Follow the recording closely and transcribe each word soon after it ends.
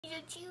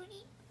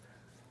Judy.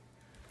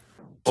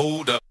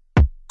 Hold up.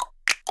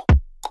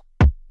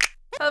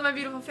 Hello my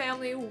beautiful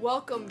family,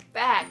 welcome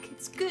back.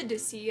 It's good to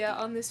see you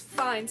on this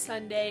fine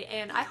Sunday,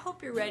 and I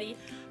hope you're ready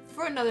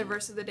for another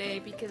verse of the day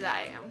because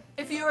I am.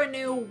 If you are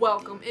new,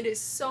 welcome. It is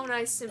so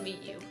nice to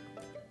meet you.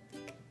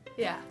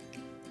 Yeah.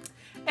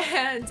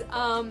 And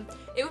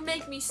it would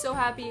make me so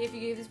happy if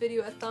you gave this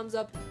video a thumbs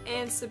up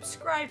and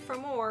subscribe for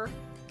more.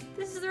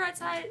 This is the right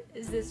side?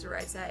 Is this the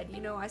right side?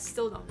 You know, I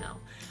still don't know.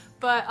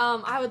 But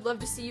I would love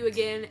to see you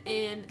again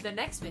in the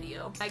next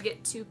video. I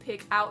get to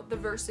pick out the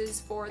verses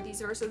for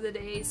these verse of the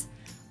days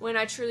when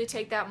I truly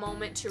take that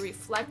moment to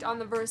reflect on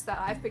the verse that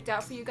I've picked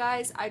out for you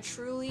guys. I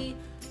truly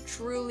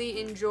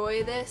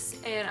enjoy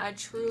this, and I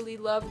truly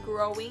love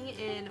growing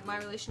in my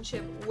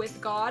relationship with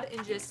God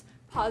and just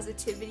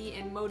positivity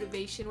and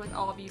motivation with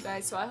all of you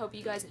guys. So I hope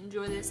you guys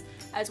enjoy this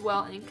as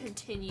well and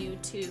continue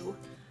to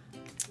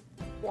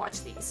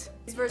watch these.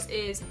 This verse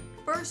is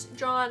 1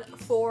 John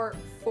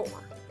 4:4.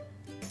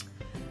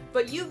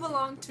 But you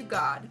belong to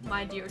God,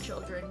 my dear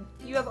children.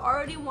 You have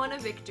already won a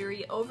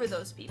victory over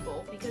those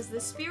people, because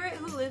the Spirit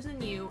who lives in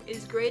you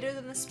is greater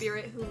than the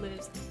Spirit who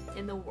lives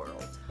in the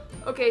world.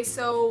 Okay,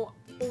 so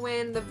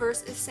when the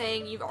verse is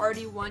saying you've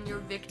already won your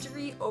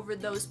victory over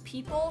those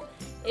people,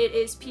 it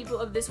is people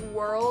of this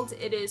world,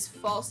 it is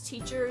false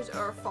teachers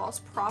or false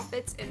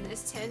prophets in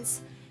this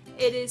tense.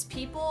 It is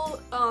people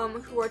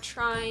who are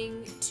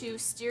trying to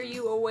steer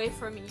you away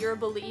from your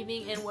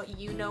believing in what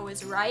you know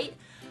is right.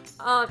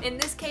 In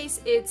this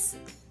case, it's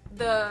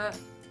the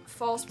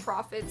false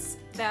prophets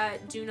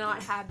that do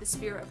not have the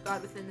Spirit of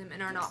God within them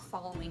and are not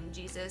following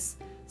Jesus.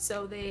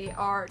 So they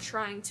are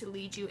trying to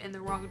lead you in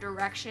the wrong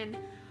direction.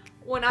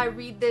 When I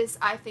read this,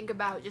 I think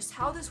about just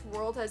how this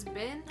world has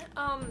been.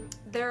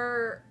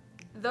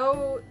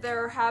 Though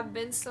there have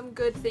been some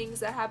good things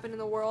that happen in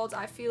the world,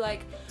 I feel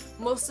like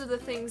most of the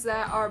things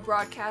that are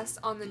broadcast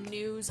on the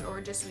news or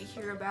just we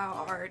hear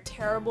about are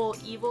terrible,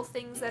 evil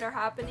things that are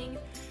happening.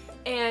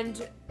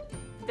 And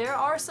there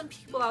are some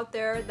people out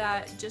there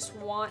that just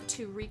want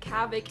to wreak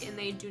havoc, and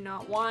they do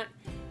not want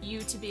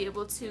you to be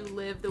able to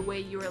live the way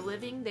you are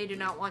living. They do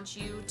not want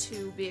you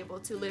to be able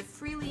to live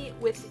freely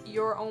with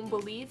your own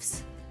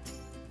beliefs.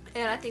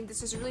 And I think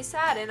this is really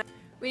sad, and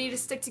we need to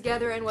stick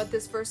together, and what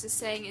this verse is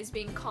saying is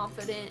being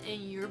confident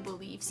in your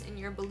beliefs and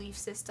your belief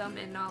system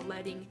and not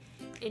letting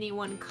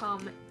anyone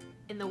come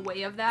in the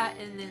way of that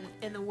and then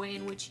in the way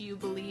in which you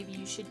believe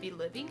you should be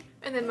living.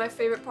 And then my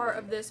favorite part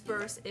of this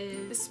verse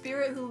is the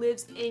Spirit who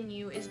lives in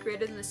you is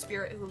greater than the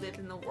Spirit who lives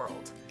in the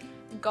world.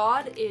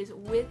 God is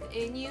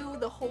within you,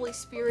 the Holy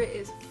Spirit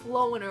is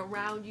flowing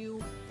around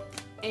you,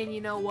 and you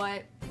know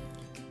what?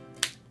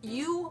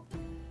 You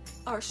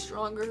are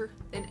stronger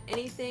than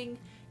anything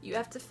you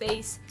have to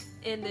face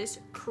in this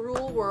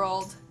cruel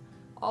world.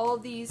 All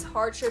of these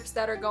hardships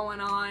that are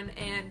going on,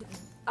 and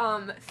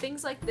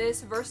things like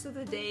this, verse of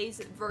the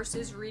days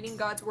versus reading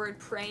God's word,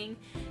 praying,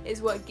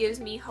 is what gives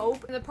me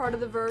hope. In the part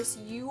of the verse,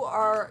 you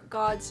are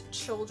God's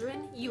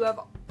children. You have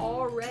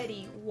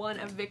already won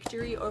a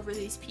victory over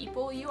these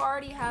people. You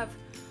already have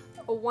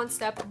a one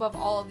step above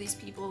all of these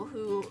people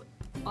who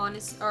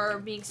are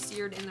being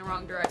steered in the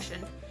wrong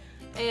direction.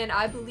 And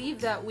I believe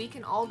that we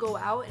can all go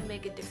out and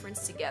make a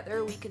difference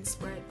together. We can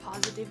spread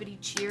positivity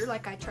cheer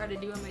like I try to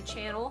do on my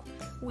channel.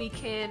 We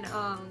can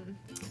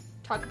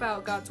talk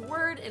about God's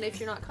word, and if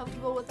you're not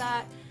comfortable with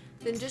that,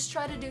 then just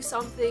try to do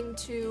something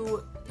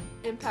to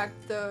impact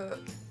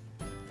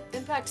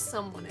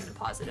someone in a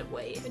positive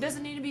way. It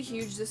doesn't need to be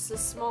huge, just the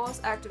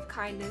smallest act of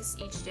kindness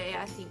each day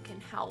I think can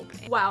help.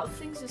 Wow,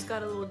 things just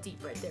got a little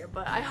deep right there,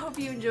 but I hope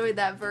you enjoyed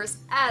that verse.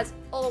 As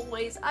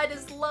always, I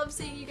just love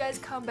seeing you guys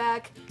come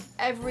back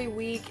every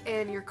week,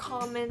 and your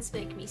comments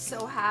make me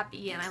so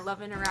happy, and I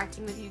love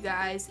interacting with you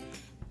guys.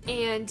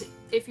 And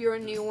if you're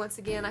new, once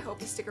again, I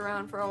hope you stick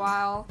around for a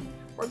while.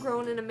 We're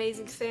growing an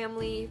amazing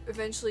family.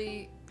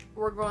 Eventually,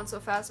 we're growing so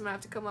fast I'm gonna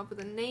have to come up with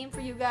a name for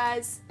you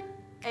guys.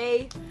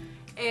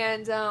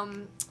 And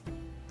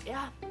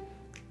yeah.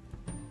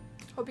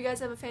 Hope you guys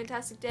have a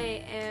fantastic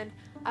day, and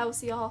I will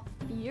see y'all,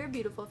 your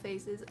beautiful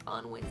faces,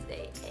 on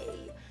Wednesday.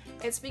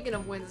 And speaking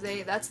of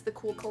Wednesday, that's the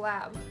cool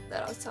collab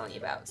that I was telling you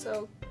about,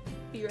 so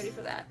be ready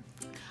for that.